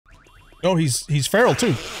Oh, he's feral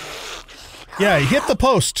too. Yeah, he hit the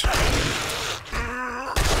post.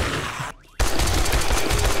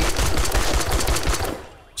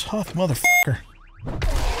 Tough motherfucker.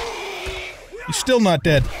 He's still not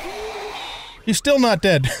dead. He's still not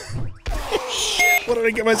dead. Shit, what did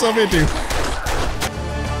I get myself into?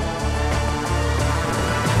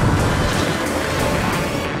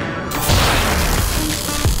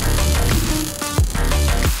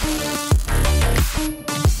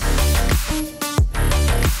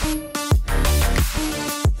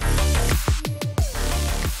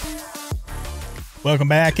 Welcome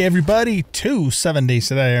back, everybody, to 7 Days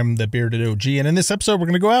Today. I'm the Bearded OG, and in this episode, we're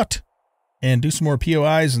going to go out and do some more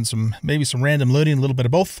POIs and maybe some random looting, a little bit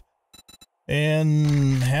of both,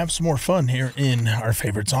 and have some more fun here in our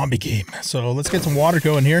favorite zombie game. So let's get some water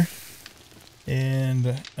going here.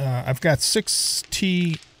 And I've got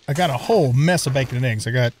I got a whole mess of bacon and eggs.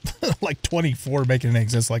 I got like 24 bacon and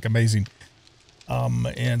eggs. That's like amazing.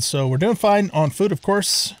 And so we're doing fine on food, of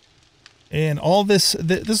course. And all this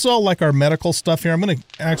is all like our medical stuff here. I'm going to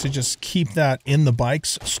actually just keep that in the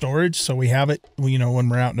bike's storage so we have it, you know, when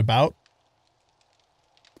we're out and about.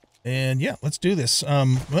 And yeah, let's do this.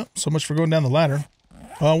 Well, so much for going down the ladder.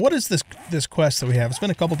 What is this quest that we have? It's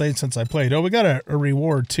been a couple days since I played. Oh, we got a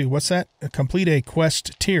reward too. What's that? Complete a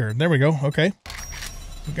quest tier. There we go. Okay.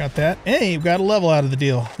 We got that. Hey, we got a level out of the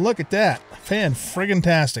deal. Look at that.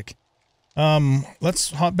 Fan-friggin-tastic.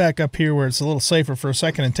 Let's hop back up here where it's a little safer for a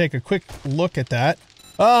second and take a quick look at that.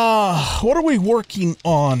 What are we working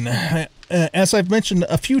on? As I've mentioned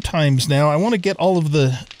a few times now, I want to get all of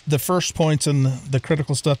the first points and the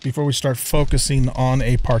critical stuff before we start focusing on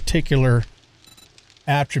a particular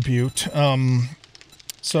attribute.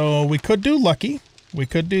 So we could do lucky. We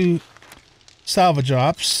could do salvage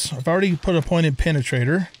ops. I've already put a point in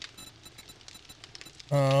penetrator.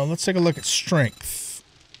 Let's take a look at strength.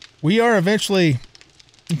 We are eventually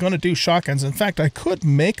going to do shotguns. In fact, I could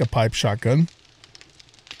make a pipe shotgun.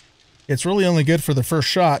 It's really only good for the first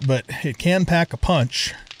shot, but it can pack a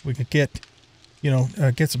punch. We could get, you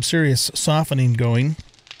know, get some serious softening going.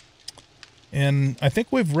 And I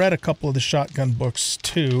think we've read a couple of the shotgun books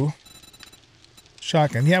too.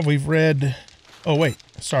 Shotgun. Yeah, we've read... Oh, wait.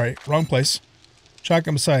 Sorry. Wrong place.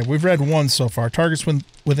 Shotgun beside. We've read one so far. Targets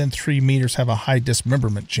within 3 meters have a high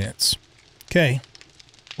dismemberment chance. Okay.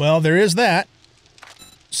 Well, there is that.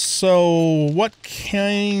 So, what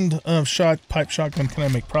kind of pipe shotgun can I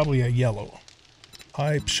make? Probably a yellow.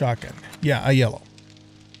 Pipe shotgun. Yeah, a yellow.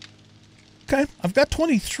 Okay, I've got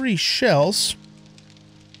 23 shells.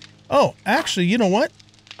 Oh, actually, you know what?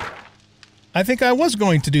 I think I was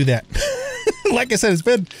going to do that. Like I said, it's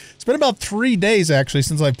been about 3 days actually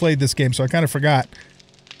since I played this game, so I kind of forgot.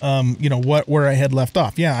 You know where I had left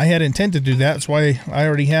off. Yeah, I had intended to do that. That's why I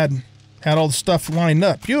already had all the stuff lined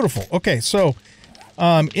up. Beautiful. Okay, so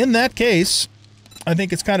in that case, I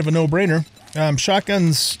think it's kind of a no-brainer.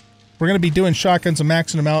 Shotguns, we're going to be doing shotguns and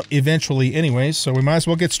maxing them out eventually anyways, so we might as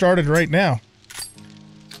well get started right now.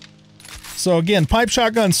 So again, pipe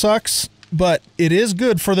shotgun sucks, but it is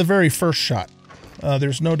good for the very first shot.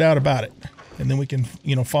 There's no doubt about it. And then we can,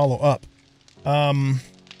 you know, follow up. I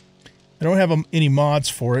don't have any mods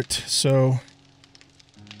for it, so...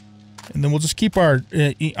 And then we'll just keep our...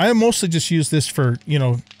 I mostly just use this for, you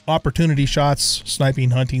know, opportunity shots, sniping,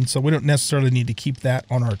 hunting, so we don't necessarily need to keep that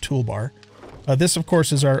on our toolbar. This, of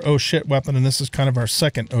course, is our oh shit weapon, and this is kind of our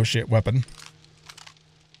second oh shit weapon.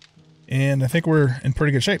 And I think we're in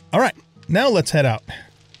pretty good shape. All right, now let's head out.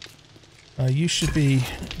 You should be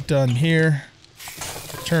done here.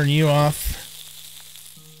 Turn you off.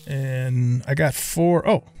 And I got 4...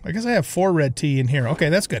 Oh, I guess I have 4 red tea in here. Okay,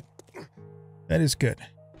 that's good. That is good.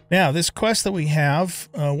 Now, this quest that we have,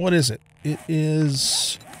 what is it? It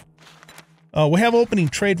is... we have opening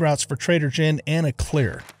trade routes for Trader Jen and a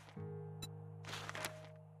clear.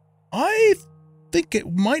 I think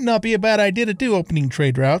it might not be a bad idea to do opening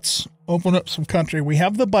trade routes. Open up some country. We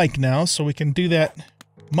have the bike now, so we can do that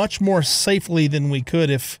much more safely than we could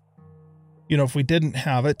if, you know, if we didn't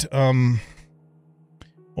have it.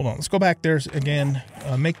 Hold on, let's go back there again.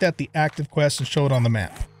 Make that the active quest and show it on the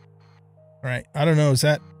map. All right, I don't know, is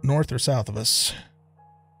that north or south of us?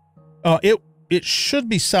 It should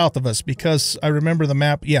be south of us because I remember the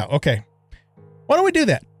map. Yeah, okay. Why don't we do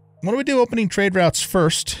that? Why don't we do opening trade routes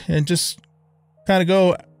first and just kind of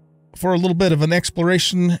go for a little bit of an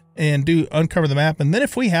exploration and uncover the map, and then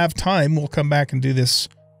if we have time, we'll come back and do this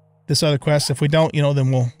other quest. If we don't, you know, then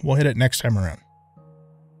we'll hit it next time around.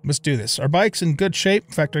 Let's do this. Our bike's in good shape.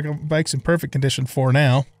 In fact, our bike's in perfect condition for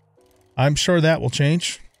now. I'm sure that will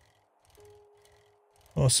change.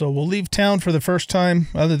 Oh, so we'll leave town for the first time,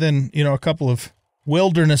 other than, you know, a couple of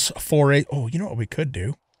wilderness foray. Oh, you know what we could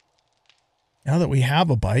do? Now that we have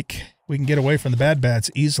a bike, we can get away from the bad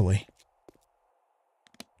bats easily.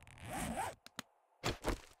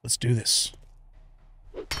 Let's do this.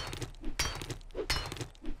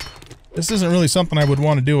 This isn't really something I would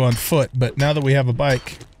want to do on foot, but now that we have a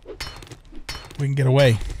bike, we can get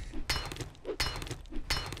away.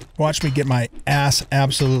 Watch me get my ass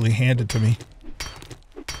absolutely handed to me.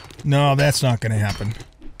 No, that's not going to happen.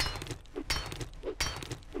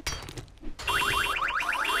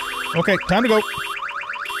 Okay, time to go.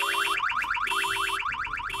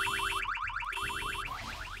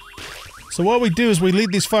 So what we do is we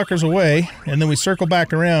lead these fuckers away, and then we circle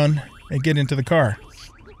back around and get into the car.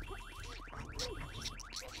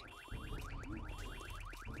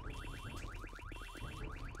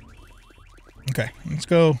 Okay, let's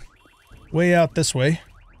go way out this way.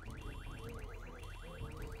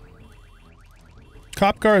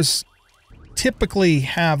 Cop cars typically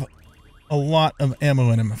have a lot of ammo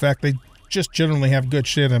in them. In fact, they just generally have good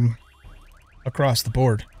shit in them across the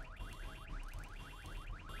board.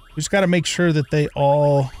 We just got to make sure that they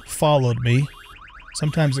all followed me.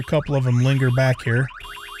 Sometimes a couple of them linger back here.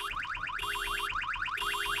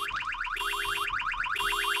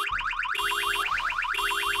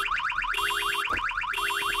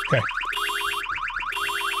 Okay.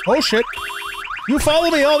 Oh shit! You follow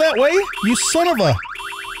me all that way? You son of a...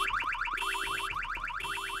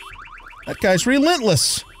 That guy's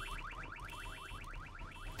relentless.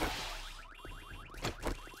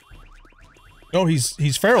 Oh,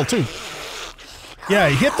 he's feral too. Yeah,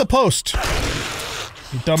 he hit the post.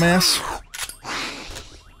 You dumbass.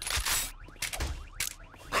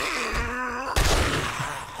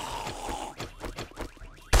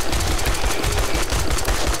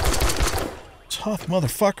 Tough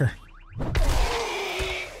motherfucker.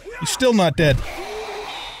 He's still not dead.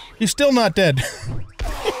 He's still not dead.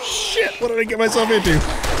 Shit, what did I get myself into?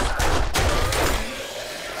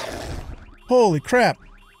 Holy crap.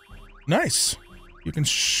 Nice. You can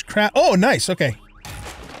crap. Oh, nice. Okay.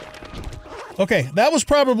 Okay, that was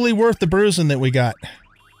probably worth the bruising that we got.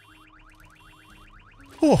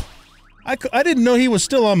 Oh, I didn't know he was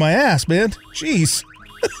still on my ass, man. Jeez.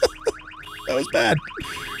 That was bad.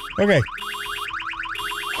 Okay.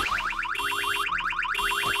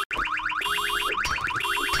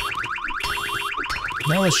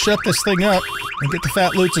 Now let's shut this thing up and get the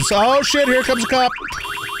fat loots and oh shit, here comes a cop.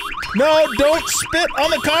 No, don't spit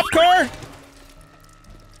on the cop car!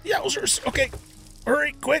 Yowzers. Okay.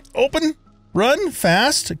 Hurry, quick, open, run,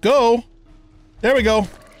 fast, go. There we go.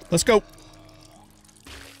 Let's go.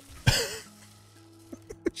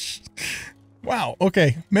 Wow,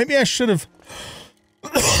 okay. Maybe I should have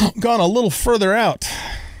gone a little further out.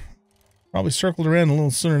 Probably circled around a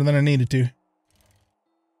little sooner than I needed to.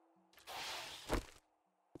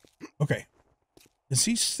 Okay. Is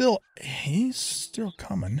he still... He's still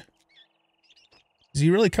coming. Is he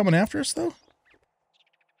really coming after us, though?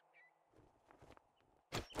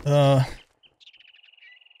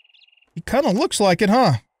 He kind of looks like it,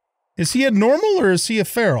 huh? Is he a normal or is he a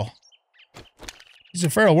feral? He's a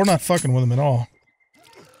feral. We're not fucking with him at all.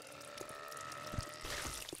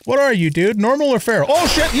 What are you, dude? Normal or feral? Oh,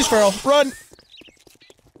 shit! He's feral. Run!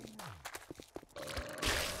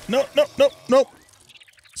 No, no, no, no.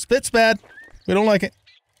 Spit's bad. We don't like it.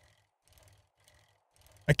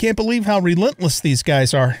 I can't believe how relentless these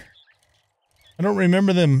guys are. I don't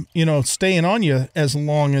remember them, you know, staying on you as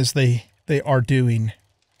long as they are doing.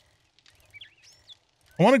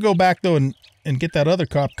 I want to go back, though, and get that other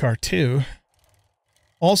cop car, too.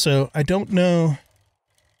 Also, I don't know...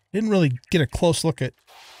 Didn't really get a close look at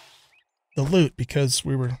the loot because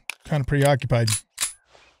we were kind of preoccupied.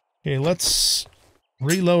 Okay, let's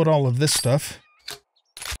reload all of this stuff.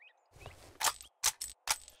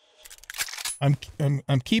 I'm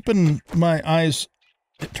keeping my eyes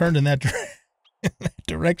turned in that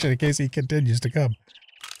direction in case he continues to come.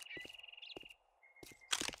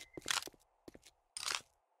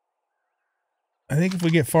 I think if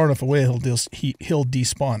we get far enough away, he'll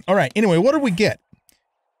despawn. All right. Anyway, what did we get?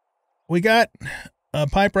 We got a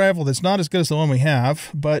pipe rifle that's not as good as the one we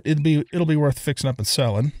have, but it'll be worth fixing up and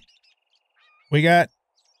selling. We got.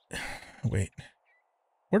 Wait,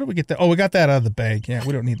 where did we get that? Oh, we got that out of the bag. Yeah,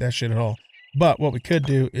 we don't need that shit at all. But what we could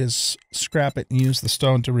do is scrap it and use the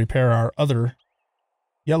stone to repair our other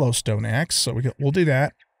yellow stone axe. So we'll do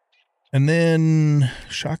that, and then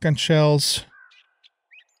shotgun shells.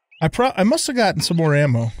 I must have gotten some more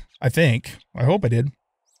ammo, I think. I hope I did.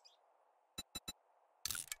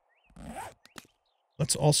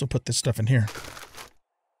 Let's also put this stuff in here.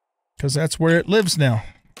 Because that's where it lives now.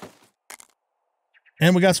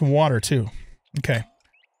 And we got some water, too. Okay.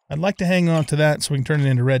 I'd like to hang on to that so we can turn it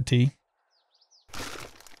into red tea.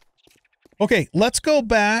 Okay, let's go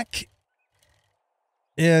back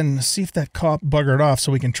and see if that cop buggered off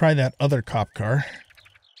so we can try that other cop car.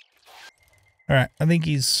 All right, I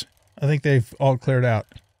think they've all cleared out.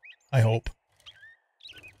 I hope.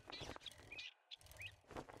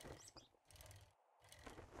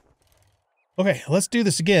 Okay, let's do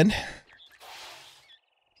this again.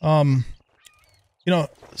 You know,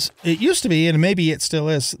 it used to be, and maybe it still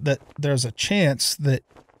is, that there's a chance that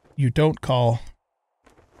you don't call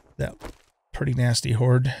that pretty nasty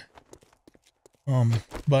horde.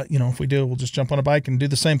 But, you know, if we do, we'll just jump on a bike and do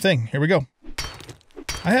the same thing. Here we go.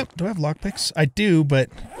 Do I have lockpicks? I do, but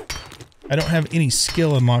I don't have any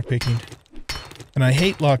skill in lockpicking. And I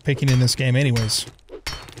hate lockpicking in this game anyways.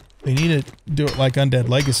 They need to do it like Undead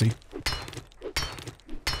Legacy.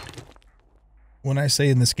 When I say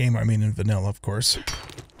in this game, I mean in vanilla, of course.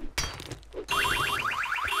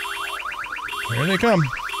 Here they come.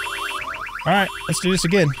 Alright, let's do this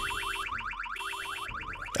again.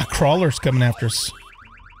 A crawler's coming after us.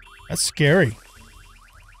 That's scary.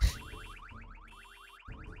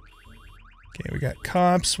 Okay, we got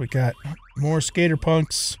cops, we got more skater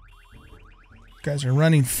punks. You guys are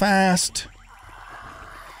running fast.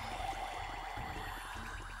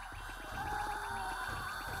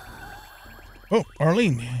 Oh,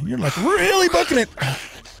 Arlene, you're like really bucking it.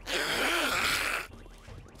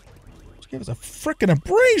 She gave us a frickin'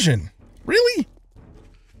 abrasion. Really?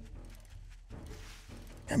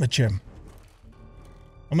 Damn it, Jim.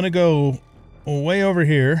 I'm gonna go way over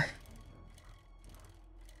here.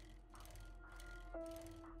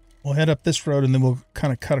 We'll head up this road and then we'll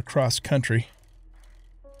kind of cut across country.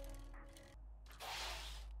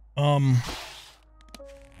 God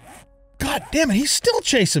damn it, he's still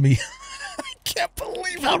chasing me. Can't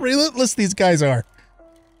believe how relentless these guys are.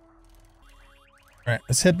 Alright,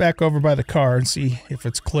 let's head back over by the car and see if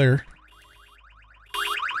it's clear.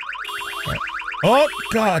 Right. Oh,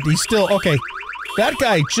 God, he's still... Okay, that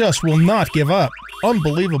guy just will not give up.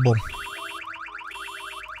 Unbelievable.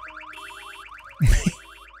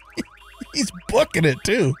 He's booking it,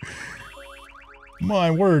 too. My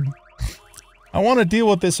word. I want to deal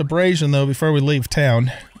with this abrasion, though, before we leave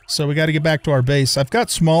town. So we got to get back to our base. I've got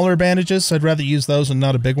smaller bandages. I'd rather use those and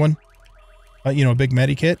not a big one. You know, a big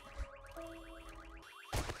medikit.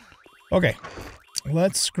 Okay.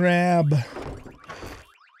 Let's grab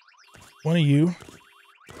one of you.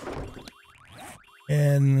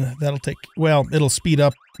 And that'll take... Well, it'll speed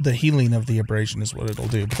up the healing of the abrasion is what it'll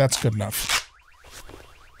do. But that's good enough.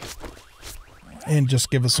 And just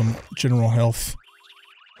give us some general health.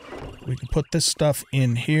 We can put this stuff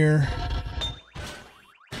in here.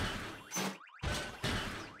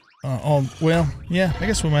 Well, yeah, I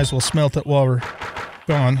guess we might as well smelt it while we're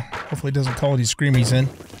gone. Hopefully it doesn't call any screamies in.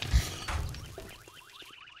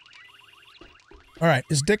 Alright,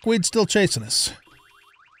 is Dickweed still chasing us?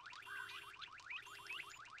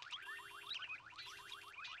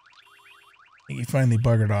 I think he finally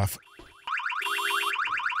buggered off.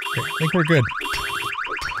 Okay, I think we're good.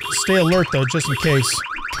 Stay alert, though, just in case.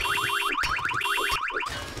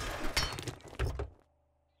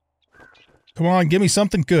 Come on, give me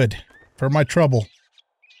something good for my trouble.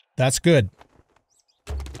 That's good.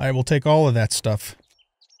 I will take all of that stuff.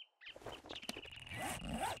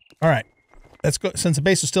 Alright. Let's go. Since the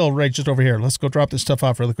base is still right just over here, let's go drop this stuff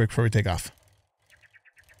off really quick before we take off.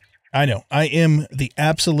 I know. I am the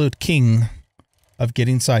absolute king of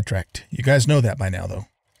getting sidetracked. You guys know that by now, though.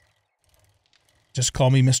 Just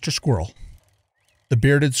call me Mr. Squirrel. The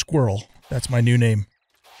Bearded Squirrel. That's my new name.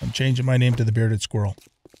 I'm changing my name to the Bearded Squirrel.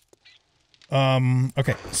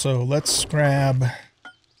 Okay, so let's grab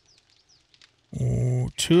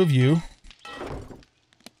two of you.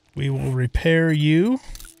 We will repair you.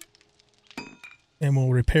 And we'll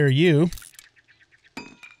repair you.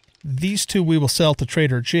 These two we will sell to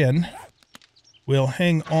Trader Jin. We'll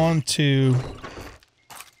hang on to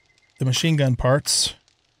the machine gun parts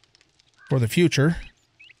for the future.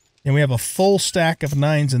 And we have a full stack of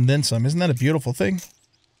 9s and then some. Isn't that a beautiful thing?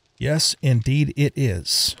 Yes, indeed it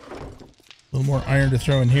is. A little more iron to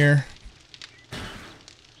throw in here.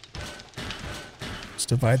 Let's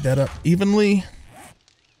divide that up evenly.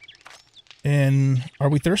 And are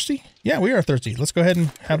we thirsty? Yeah, we are thirsty. Let's go ahead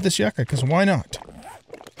and have this yucca, because why not?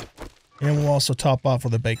 And we'll also top off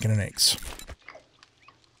with the bacon and eggs.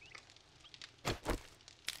 I'm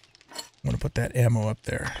going to put that ammo up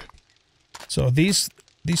there. So these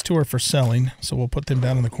two are for selling, so we'll put them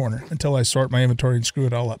down in the corner until I sort my inventory and screw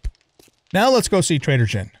it all up. Now let's go see Trader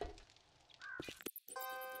Jin.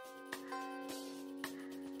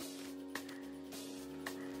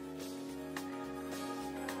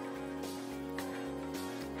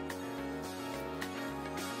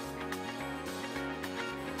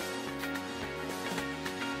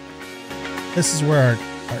 This is where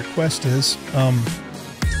our quest is.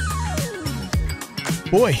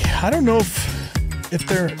 Boy, I don't know if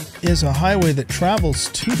there is a highway that travels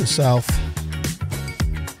to the south.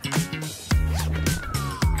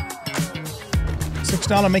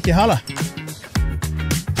 $6 make you holla.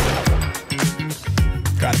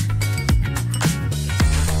 Got it.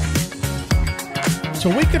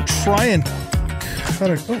 So we could try and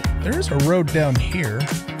cut it. Oh, there is a road down here.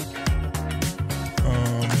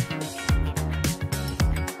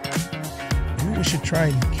 Maybe we should try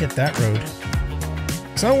and hit that road.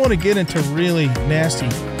 Because I want to get into really nasty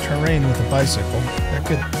terrain with a bicycle. That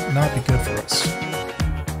could not be good for us.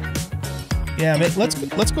 Yeah,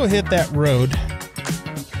 let's go hit that road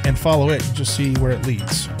and follow it and just see where it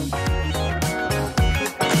leads.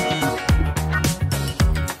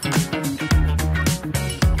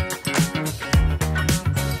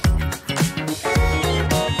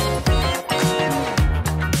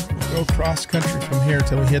 We'll go cross country from here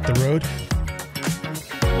till we hit the road.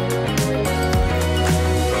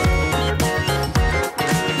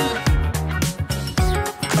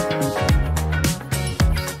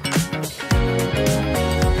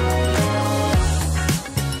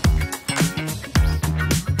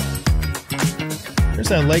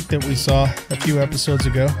 That lake that we saw a few episodes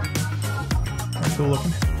ago. That's cool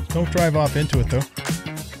looking. Don't drive off into it though.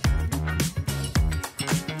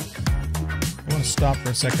 I want to stop for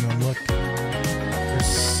a second and look. There's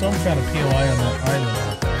some kind of POI on that island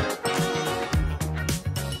out there.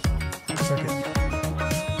 Looks like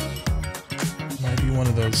it might be one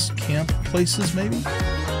of those camp places, maybe?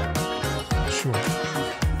 Not sure.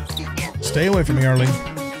 Stay away from me, Arlene.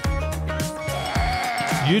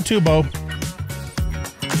 You too, Bo.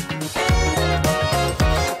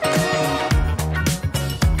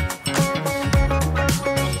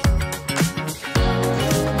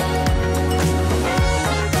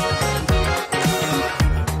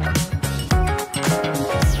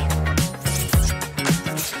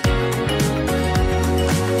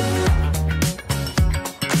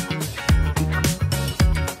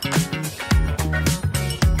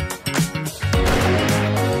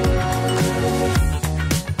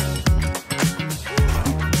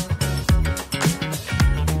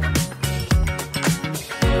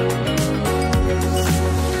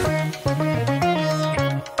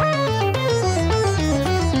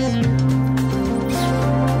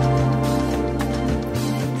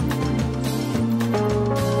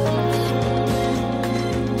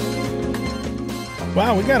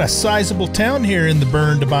 Wow, we got a sizable town here in the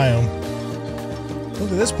burned biome. Look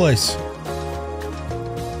at this place.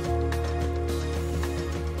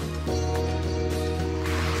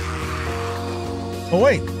 Oh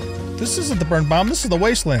wait, this isn't the burned biome, this is the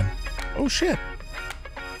wasteland. Oh shit.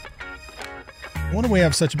 Why do we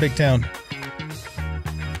have such a big town?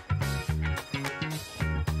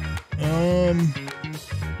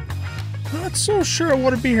 Not so sure I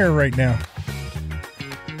want to be here right now.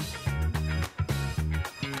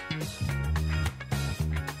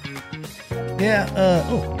 Yeah,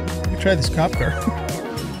 oh, let me try this cop car.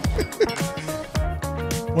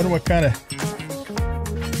 Wonder what kind of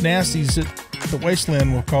nasties the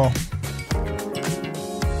wasteland will call.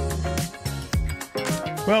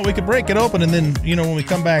 Well, we could break it open and then, you know, when we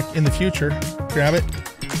come back in the future, grab it.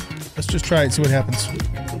 Let's just try it, see what happens.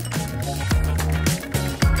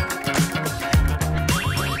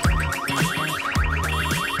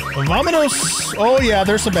 Vamonos! Oh yeah,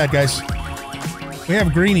 there's some bad guys. We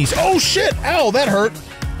have greenies. Oh shit! Ow, that hurt.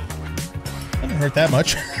 That didn't hurt that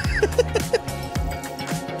much.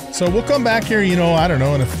 So we'll come back here, you know, I don't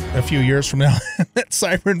know, in a few years from now. That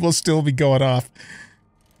siren will still be going off.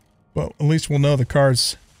 Well, at least we'll know the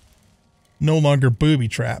car's no longer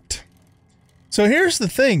booby-trapped. So here's the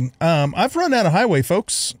thing. I've run out of highway,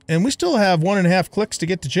 folks, and we still have 1.5 clicks to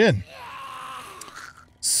get to Jen.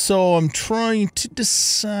 So I'm trying to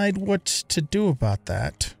decide what to do about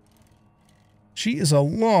that. She is a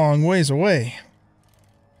long ways away.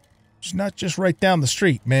 She's not just right down the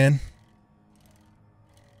street, man.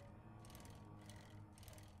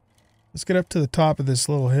 Let's get up to the top of this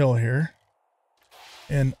little hill here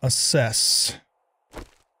and assess.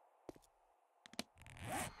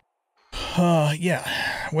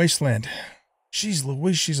 Yeah, wasteland. Jeez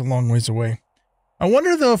Louise, she's a long ways away. I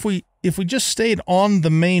wonder though if we just stayed on the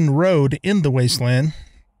main road in the wasteland,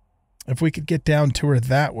 if we could get down to her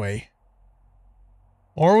that way.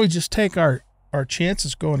 Or we just take our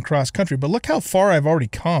chances going cross country. But look how far I've already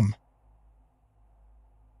come.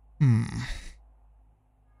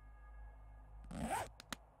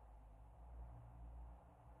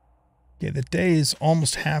 Okay, the day is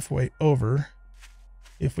almost halfway over.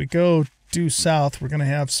 If we go due south, we're going to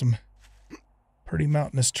have some pretty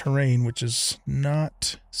mountainous terrain, which is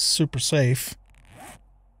not super safe.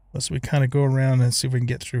 Unless we kind of go around and see if we can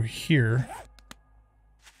get through here.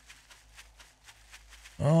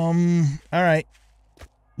 All right.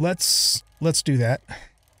 Let's do that.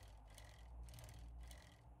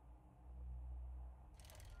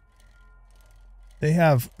 They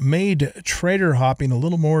have made trader hopping a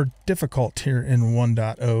little more difficult here in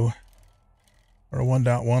 1.0. Or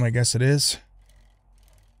 1.1, I guess it is.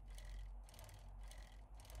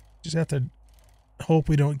 Just have to hope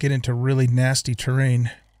we don't get into really nasty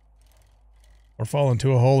terrain. Or fall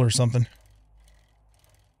into a hole or something.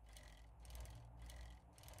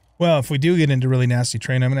 Well, if we do get into really nasty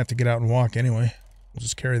terrain, I'm going to have to get out and walk anyway. We'll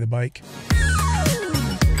just carry the bike.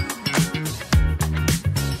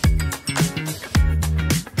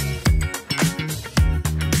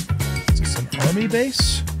 Is this an army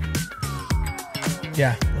base?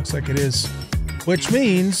 Yeah, looks like it is. Which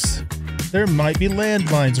means there might be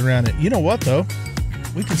landmines around it. You know what, though?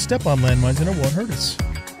 We can step on landmines and it won't hurt us.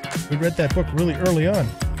 We read that book really early on.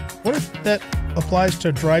 What if that applies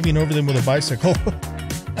to driving over them with a bicycle?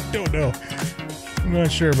 I don't know. I'm not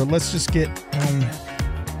sure, but let's just get on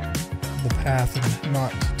the path and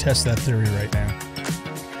not test that theory right now.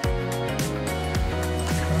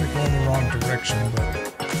 Kind of going the wrong direction, but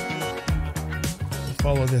we'll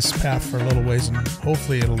follow this path for a little ways and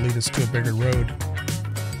hopefully it'll lead us to a bigger road.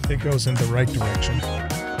 It goes in the right direction.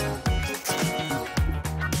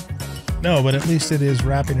 No, but at least it is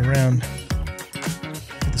wrapping around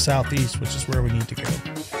to the southeast, which is where we need to go.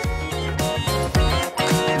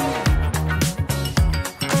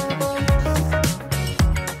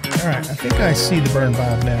 Alright, I think I see the burn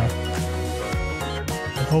biome now.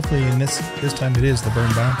 And hopefully in this time it is the burn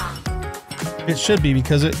biome. It should be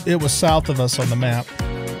because it was south of us on the map.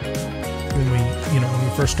 When we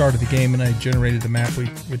first started the game and I generated the map, we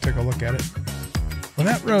took a look at it. Well,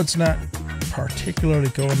 that road's not particularly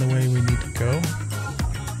going the way we need to go.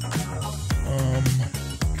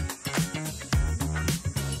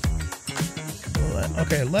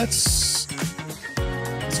 Okay, let's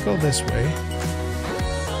go this way.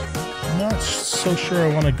 I'm not so sure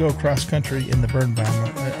I want to go cross country in the burn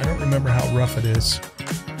biome. I don't remember how rough it is.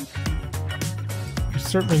 You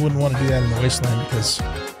certainly wouldn't want to do that in the wasteland because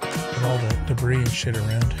of all the debris and shit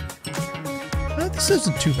around. This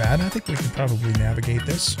isn't too bad. I think we can probably navigate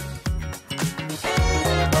this.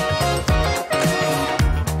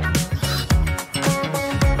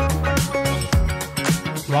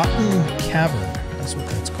 Rotten Cavern, that's what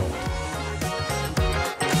that's called.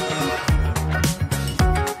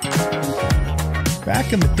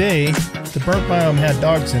 Back in the day, the burnt biome had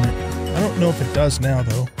dogs in it. I don't know if it does now,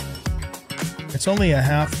 though. It's only a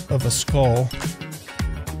half of a skull.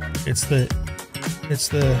 It's the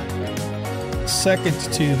second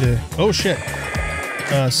to the, oh shit,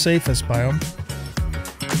 safest biome.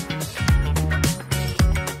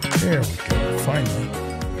 There we go, finally.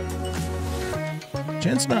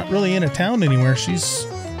 Jen's not really in a town anywhere. She's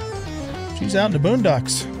out in the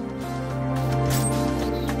boondocks.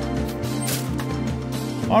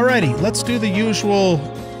 Alrighty, let's do the usual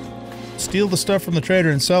steal the stuff from the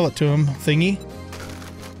trader and sell it to him thingy.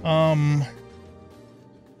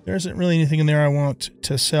 There isn't really anything in there I want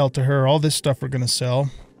to sell to her. All this stuff we're going to sell.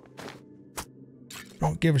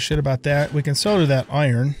 Don't give a shit about that. We can sell her that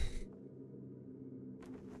iron.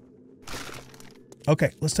 Okay,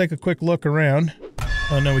 let's take a quick look around.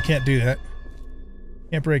 Oh no, we can't do that.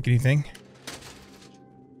 Can't break anything.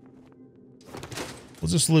 We'll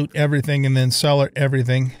just loot everything and then sell her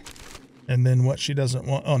everything. And then what she doesn't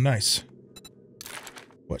want... Oh, nice.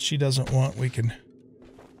 What she doesn't want, we can...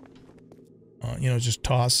 just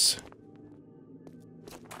toss.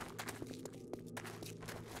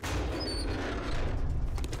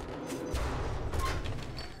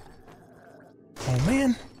 Oh,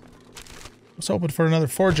 man. I was hoping for another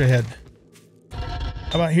forge ahead.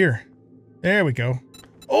 How about here? There we go.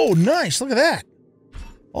 Oh, nice. Look at that.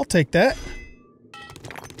 I'll take that.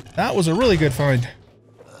 That was a really good find.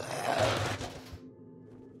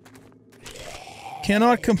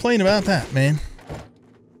 Cannot complain about that, man.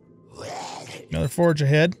 Another forge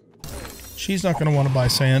ahead. She's not going to want to buy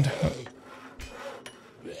sand.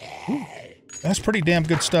 Ooh, that's pretty damn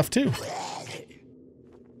good stuff, too.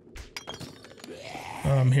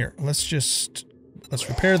 Here, let's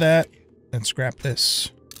repair that and scrap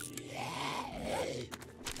this.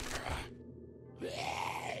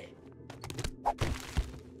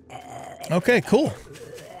 Okay, cool.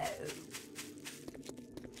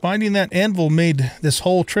 Finding that anvil made this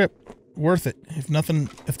whole trip worth it. If nothing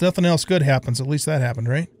else good happens, at least that happened,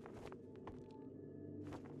 right?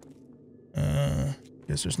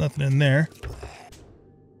 Guess there's nothing in there.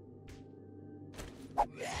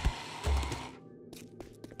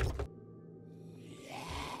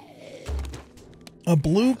 A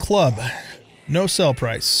blue club. No sell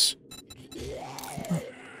price.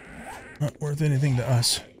 Not worth anything to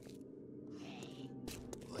us.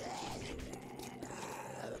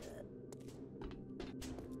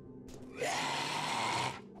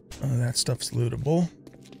 Oh, that stuff's lootable.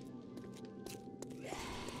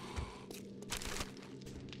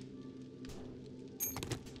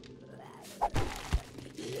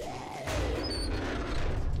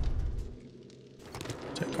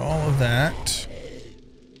 Take all of that.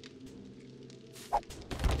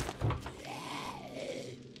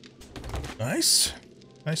 Nice.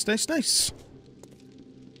 Nice, nice, nice.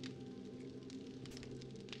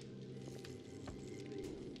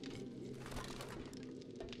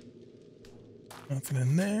 Nothing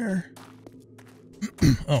in there.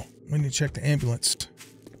 Oh, we need to check the ambulance.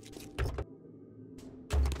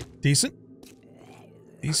 Decent.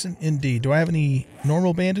 Decent indeed. Do I have any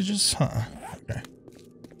normal bandages? Huh. Okay.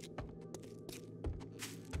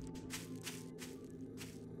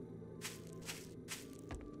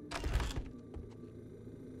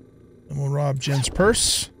 Then we'll rob Jen's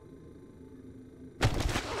purse.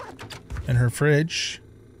 And her fridge.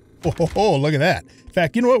 Oh, look at that. In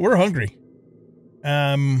fact, you know what? We're hungry.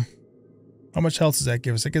 How much health does that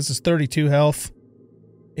give us? It gives us 32 health,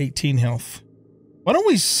 18 health. Why don't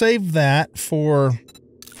we save that for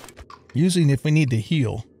using if we need to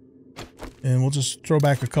heal? And we'll just throw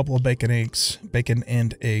back a couple of bacon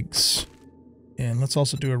and eggs. And let's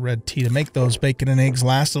also do a red tea to make those bacon and eggs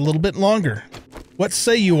last a little bit longer. What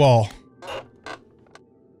say you all?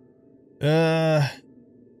 Hey,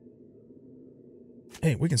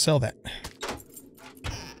 we can sell that.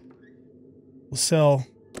 We'll sell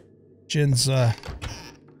Jen's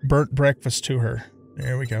burnt breakfast to her.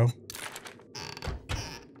 There we go.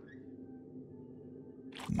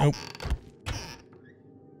 Nope.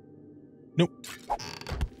 Nope.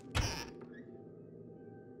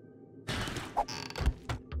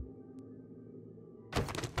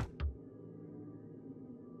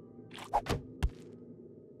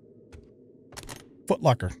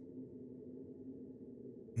 Footlocker.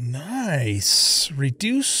 Nice.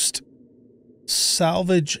 Reduced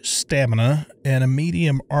salvage stamina and a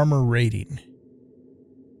medium armor rating.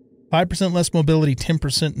 5% less mobility,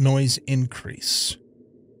 10% noise increase.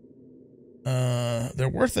 They're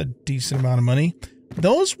worth a decent amount of money.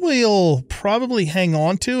 Those we'll probably hang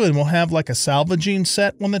on to, and we'll have like a salvaging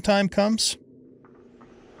set when the time comes.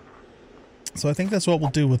 So I think that's what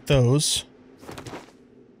we'll do with those.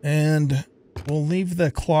 And we'll leave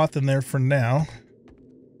the cloth in there for now.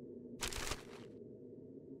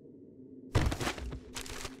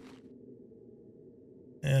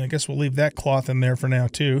 And I guess we'll leave that cloth in there for now,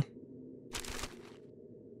 too.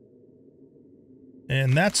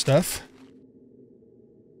 And that stuff.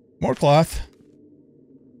 More cloth.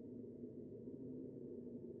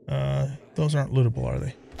 Those aren't lootable, are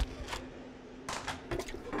they?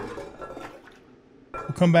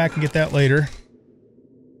 We'll come back and get that later.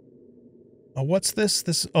 What's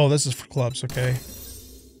this? Oh, this is for clubs, okay.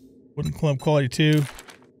 Wooden club quality 2.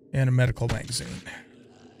 And a medical magazine.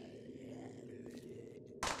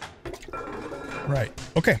 Right.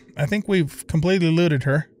 Okay. I think we've completely looted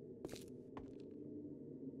her.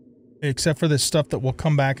 Except for this stuff that we'll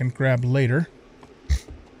come back and grab later.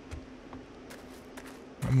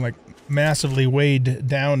 I'm like massively weighed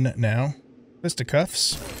down now.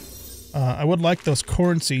 Fisticuffs. I would like those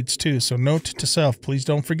corn seeds too, so note to self, please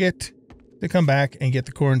don't forget to come back and get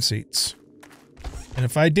the corn seeds. And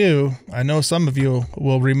if I do, I know some of you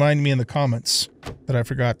will remind me in the comments that I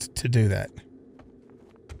forgot to do that.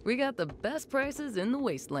 We got the best prices in the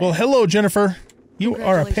wasteland. Well, hello, Jennifer. You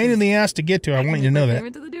are a pain in the ass to get to. I want you to know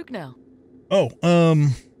that. To the Duke now. Oh, I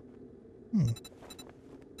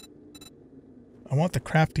want the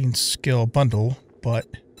crafting skill bundle, but...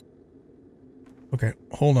 Okay,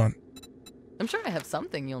 hold on. I'm sure I have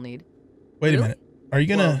something you'll need. Wait a minute. Are you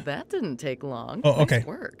gonna... Well, that didn't take long. Oh, okay. Nice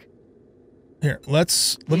work. Here, let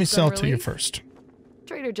me sell to you first.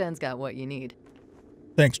 Trader Jen's got what you need.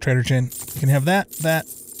 Thanks, Trader Jen. You can have that,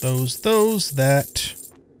 those, that.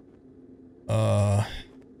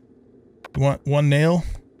 You want one nail?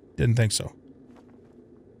 Didn't think so.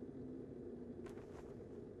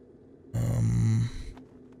 Do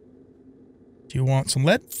you want some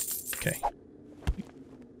lead? Okay.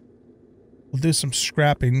 We'll do some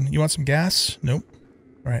scrapping. You want some gas? Nope.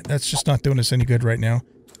 All right, that's just not doing us any good right now.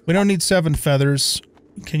 We don't need 7 feathers.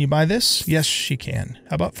 Can you buy this? Yes, she can.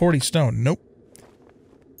 How about 40 stone? Nope.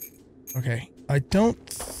 Okay. I don't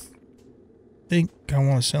think I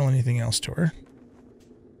want to sell anything else to her.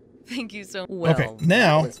 Thank you so much. Okay,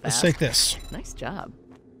 now let's take this. Nice job.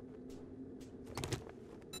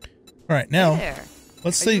 All right, now There.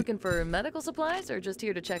 Let's Are see. you looking for medical supplies or just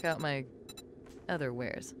here to check out my other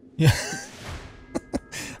wares? Yeah.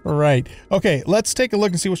 Right. Okay, let's take a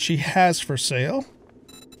look and see what she has for sale.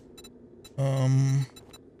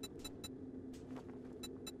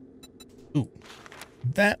 Ooh.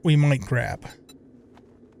 That we might grab.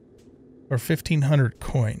 For 1,500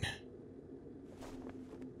 coin.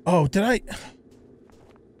 Oh, did I...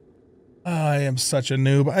 I am such a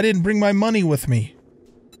noob. I didn't bring my money with me.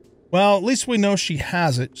 Well, at least we know she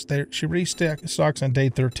has it. She restocks on day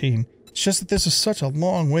 13. It's just that this is such a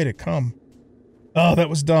long way to come. Oh, that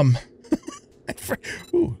was dumb.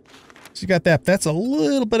 Ooh, she got that. That's a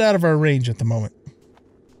little bit out of our range at the moment.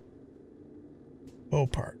 Bow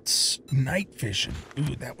parts. Night vision.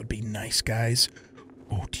 Ooh, that would be nice, guys.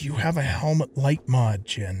 Oh, do you have a helmet light mod,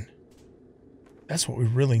 Jen? That's what we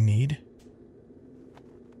really need.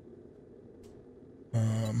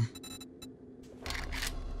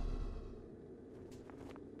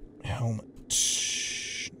 Helmet.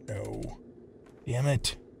 No. Damn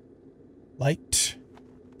it. Light.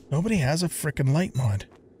 Nobody has a frickin' light mod.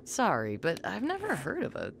 Sorry, but I've never heard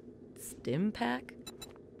of a stim pack.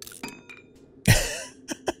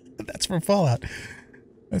 That's from Fallout.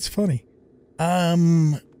 That's funny.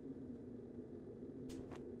 Oh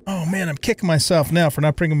man, I'm kicking myself now for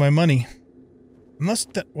not bringing my money. Unless,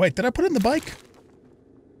 wait, did I put it in the bike?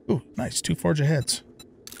 Ooh, nice. 2 forge heads.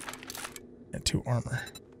 And 2 armor.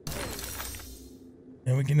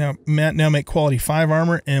 And we can now make quality 5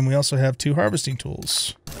 armor, and we also have 2 harvesting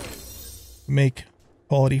tools. Make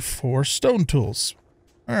quality 4 stone tools.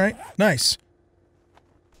 Alright, nice.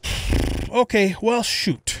 Okay, well,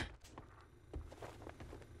 shoot.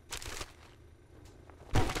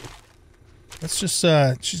 Let's just,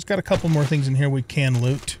 she's got a couple more things in here we can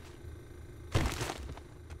loot.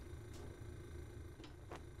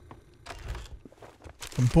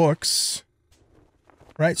 Some books.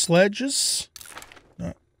 Right, sledges?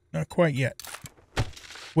 Not quite yet.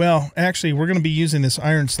 Well, actually, we're going to be using this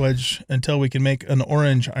iron sledge until we can make an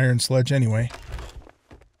orange iron sledge anyway.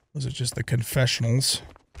 Those are just the confessionals.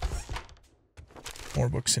 More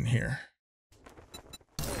books in here.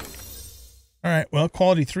 Alright, well,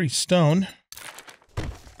 quality 3 stone.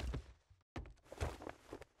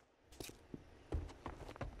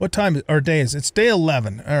 What time or day is it? It's day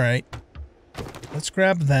 11. Alright. Let's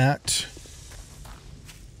grab that.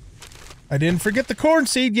 I didn't forget the corn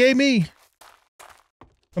seed. Yay me!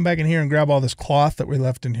 Come back in here and grab all this cloth that we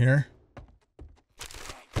left in here.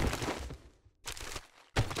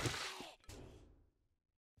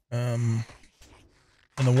 In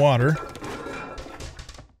the water.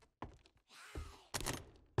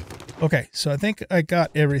 Okay, so I think I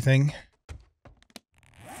got everything.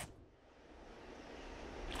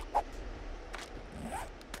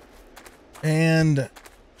 And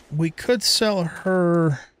we could sell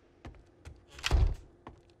her...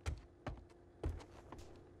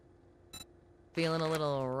 Feeling a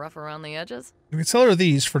little rough around the edges? We can sell her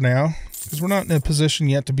these for now, because we're not in a position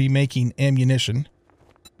yet to be making ammunition.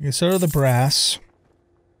 We can sell her the brass.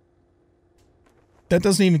 That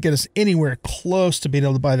doesn't even get us anywhere close to being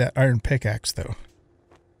able to buy that iron pickaxe, though.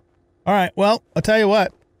 Alright, well, I'll tell you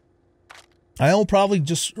what. I'll probably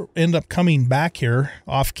just end up coming back here,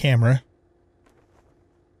 off camera,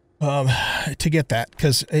 to get that,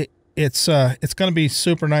 because it's going to be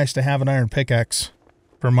super nice to have an iron pickaxe.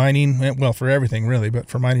 For mining, well, for everything really, but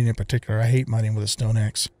for mining in particular, I hate mining with a stone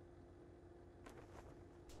axe.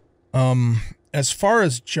 As far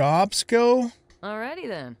as jobs go... Alrighty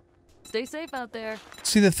then. Stay safe out there.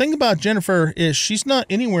 See, the thing about Jennifer is she's not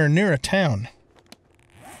anywhere near a town.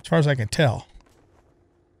 As far as I can tell.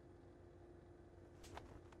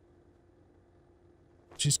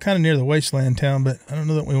 She's kind of near the wasteland town, but I don't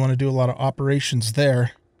know that we want to do a lot of operations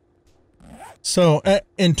there. So,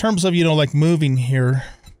 in terms of, you know, like moving here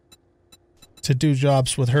to do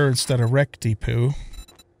jobs with her instead of Rectipoo,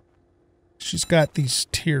 she's got these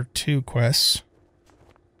tier 2 quests.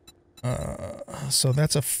 So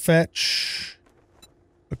that's a fetch,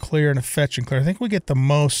 a clear, and a fetch and clear. I think we get the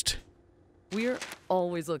most... We're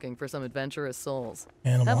always looking for some adventurous souls.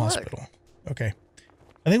 Animal hospital. Okay.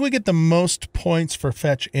 I think we get the most points for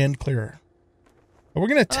fetch and clear. But we're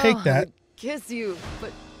going to take that. Kiss you,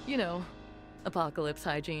 but, you know... Apocalypse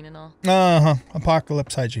hygiene and all. Uh-huh.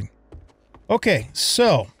 Apocalypse hygiene. Okay,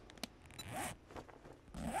 so.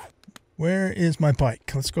 Where is my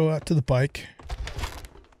bike? Let's go out to the bike.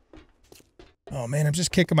 Oh, man, I'm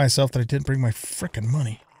just kicking myself that I didn't bring my frickin'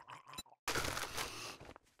 money.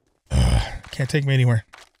 Can't take me anywhere.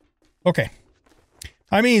 Okay.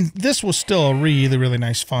 I mean, this was still a really, really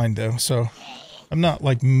nice find, though, so I'm not,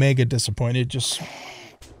 like, mega disappointed. Just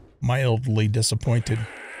mildly disappointed.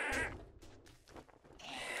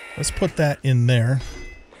 Let's put that in there.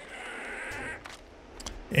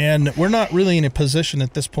 And we're not really in a position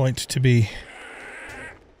at this point to be,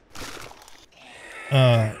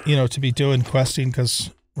 you know, to be doing questing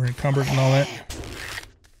because we're encumbered and all that.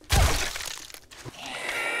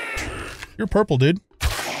 You're purple, dude.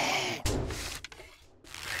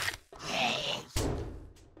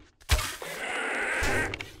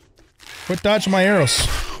 Quit dodging my arrows.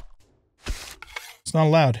 It's not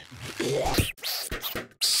allowed.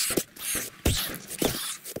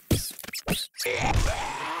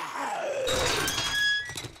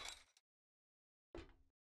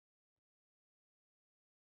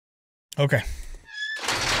 Okay.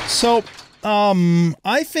 So,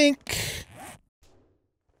 I think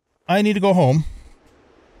I need to go home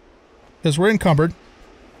because we're encumbered.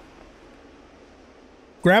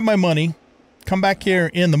 Grab my money, come back here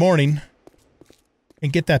in the morning,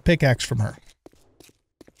 and get that pickaxe from her.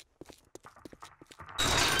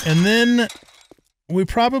 And then we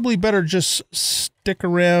probably better just stick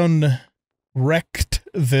around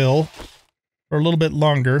Rectville for a little bit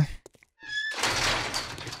longer.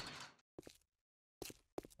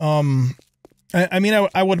 I mean,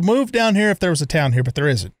 I would move down here if there was a town here, but there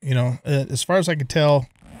isn't, you know. As far as I could tell,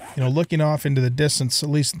 you know, looking off into the distance, at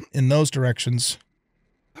least in those directions,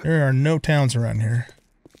 there are no towns around here.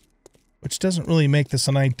 Which doesn't really make this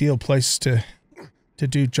an ideal place to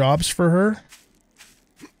do jobs for her.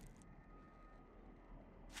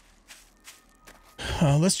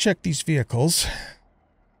 Let's check these vehicles.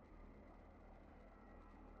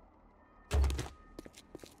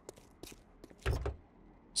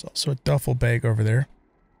 There's also a duffel bag over there.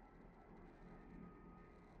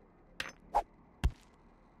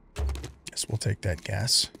 Guess we'll take that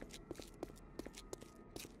gas.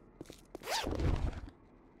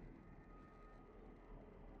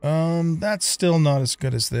 That's still not as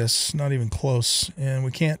good as this. Not even close. And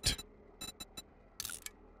we can't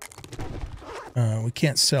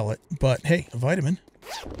sell it. But hey, a vitamin.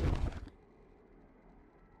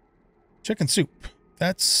 Chicken soup.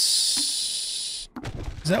 Is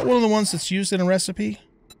that one of the ones that's used in a recipe?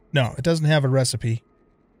 No, it doesn't have a recipe.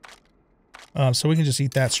 So we can just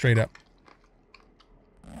eat that straight up.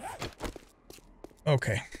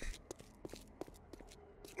 Okay.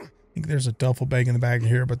 I think there's a duffel bag in the bag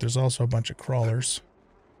here, but there's also a bunch of crawlers.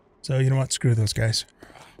 So, you know what? Screw those guys.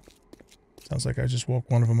 Sounds like I just woke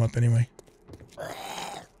one of them up anyway.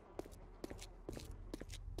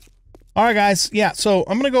 Alright, guys. Yeah, so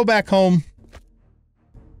I'm going to go back home.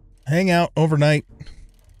 Hang out overnight.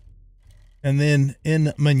 And then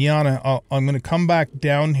in mañana, I'm going to come back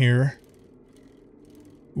down here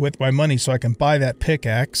with my money so I can buy that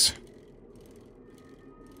pickaxe.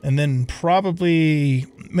 And then probably,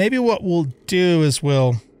 maybe what we'll do is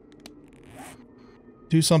we'll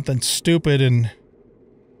do something stupid and...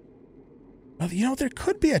 You know, there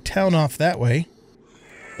could be a town off that way.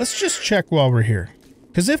 Let's just check while we're here.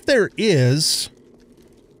 Because if there is...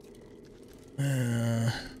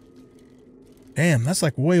 damn, that's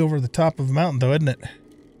like way over the top of the mountain though, isn't it?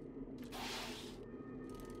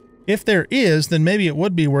 If there is, then maybe it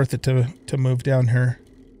would be worth it to move down here.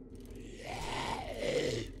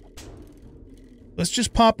 Let's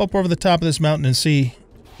just pop up over the top of this mountain and see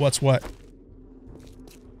what's what.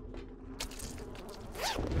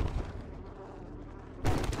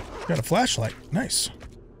 Got a flashlight. Nice.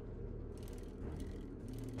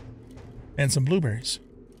 And some blueberries.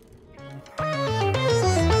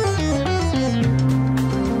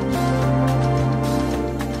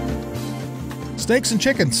 Snakes and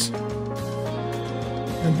chickens.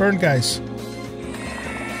 And burn guys.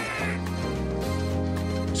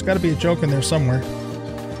 There's got to be a joke in there somewhere.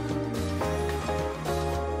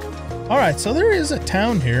 Alright, so there is a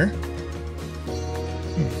town here.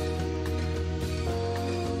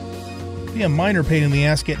 Be a minor pain in the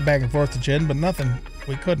ass getting back and forth to Jen, but nothing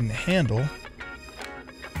we couldn't handle.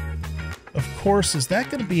 Of course, is that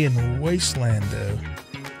going to be in Wasteland, though?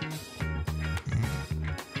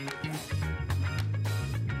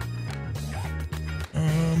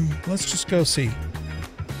 Let's just go see.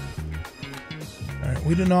 Alright,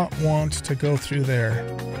 we do not want to go through there.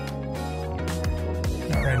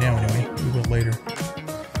 Not right now, anyway. We will later.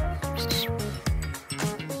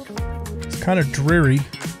 It's kind of dreary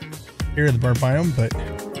here in the burnt biome, but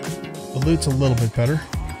the loot's a little bit better.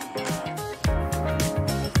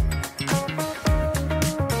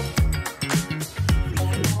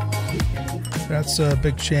 That's a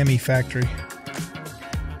big chamois factory.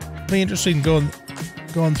 It'll be interesting going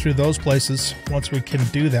through those places once we can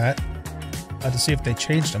do that, to see if they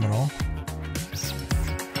changed them at all.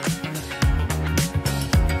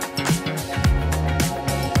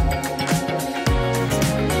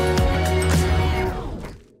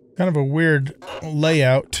 Kind of a weird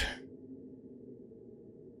layout.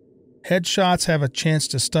 Headshots have a chance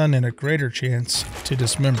to stun and a greater chance to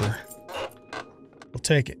dismember. We'll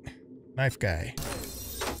take it. Knife guy.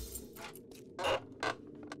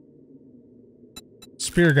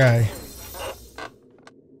 Spear guy.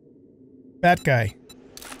 Bat guy.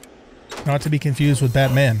 Not to be confused with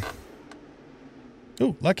Batman.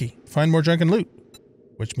 Ooh, lucky. Find more junk and loot.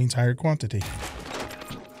 Which means higher quantity.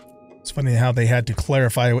 It's funny how they had to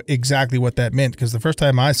clarify exactly what that meant, because the first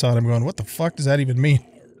time I saw it, I'm going, what the fuck does that even mean?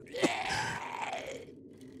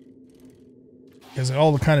 Because it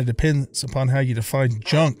all kind of depends upon how you define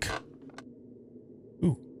junk.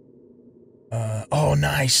 Ooh. Oh,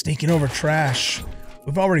 nice. Sneaking over trash.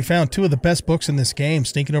 We've already found 2 of the best books in this game.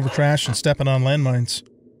 Sneaking over trash and stepping on landmines.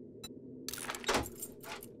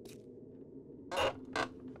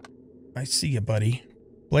 I see you, buddy.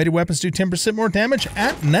 Bladed weapons do 10% more damage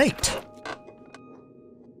at night.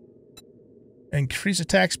 Increase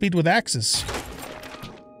attack speed with axes.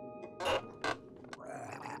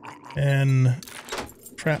 And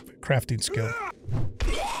trap crafting skill.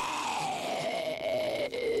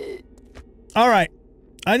 Alright.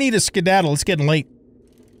 I need a skedaddle. It's getting late.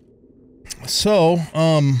 So,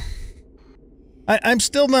 I'm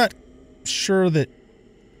still not sure that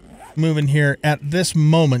moving here at this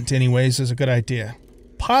moment anyways is a good idea.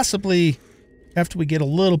 Possibly after we get a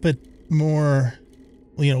little bit more,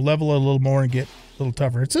 you know, level a little more and get a little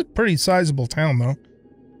tougher. It's a pretty sizable town though.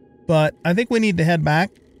 But I think we need to head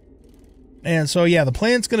back. And so yeah, the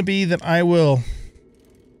plan's going to be that I'll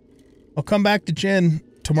come back to Jen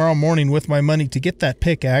tomorrow morning with my money to get that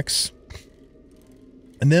pickaxe.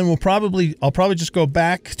 And then I'll probably just go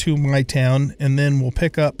back to my town and then we'll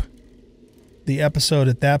pick up the episode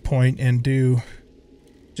at that point and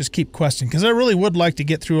just keep questing. Because I really would like to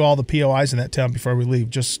get through all the POIs in that town before we leave.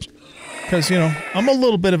 Just because, you know, I'm a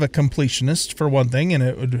little bit of a completionist for one thing, and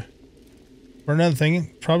it would, for another thing,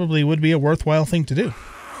 it probably would be a worthwhile thing to do.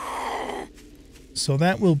 So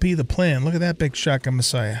that will be the plan. Look at that big shotgun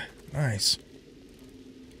Messiah. Nice.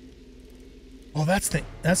 Oh, that's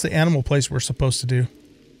the animal place we're supposed to do.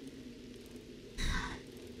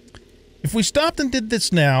 If we stopped and did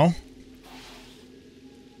this now,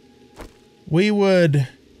 we would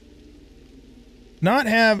not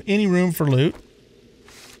have any room for loot.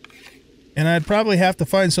 And I'd probably have to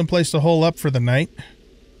find some place to hole up for the night.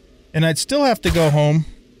 And I'd still have to go home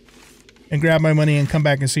and grab my money and come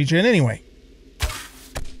back and see Jen anyway.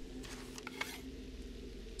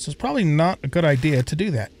 So it's probably not a good idea to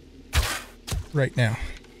do that right now.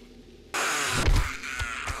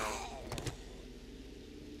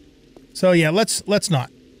 So yeah, let's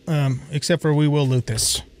not. Except for we will loot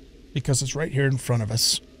this because it's right here in front of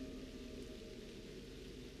us.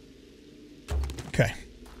 Okay.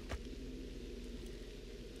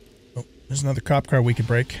 Oh, there's another cop car we could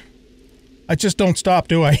break. I just don't stop,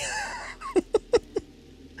 do I?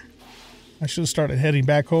 I should have started heading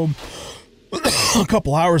back home a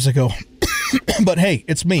couple hours ago. But hey,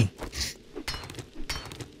 it's me.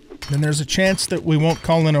 And there's a chance that we won't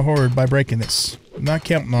call in a horde by breaking this. I'm not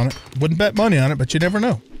counting on it. Wouldn't bet money on it, but you never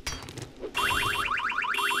know.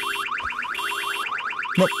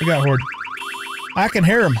 Nope, we got a horde. I can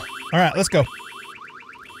hear them. Alright, let's go.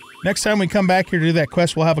 Next time we come back here to do that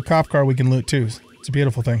quest, we'll have a cop car we can loot too. It's a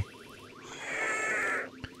beautiful thing.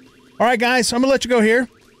 Alright guys, I'm gonna let you go here.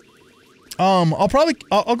 I'll go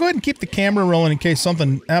ahead and keep the camera rolling in case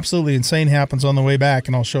something absolutely insane happens on the way back,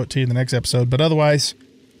 and I'll show it to you in the next episode. But otherwise,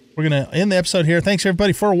 we're going to end the episode here. Thanks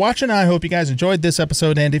everybody for watching. I hope you guys enjoyed this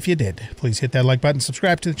episode, and if you did, please hit that like button,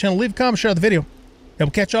 subscribe to the channel, leave a comment, share the video, and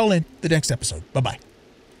we'll catch y'all in the next episode. Bye-bye.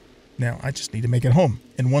 Now, I just need to make it home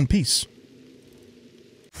in one piece.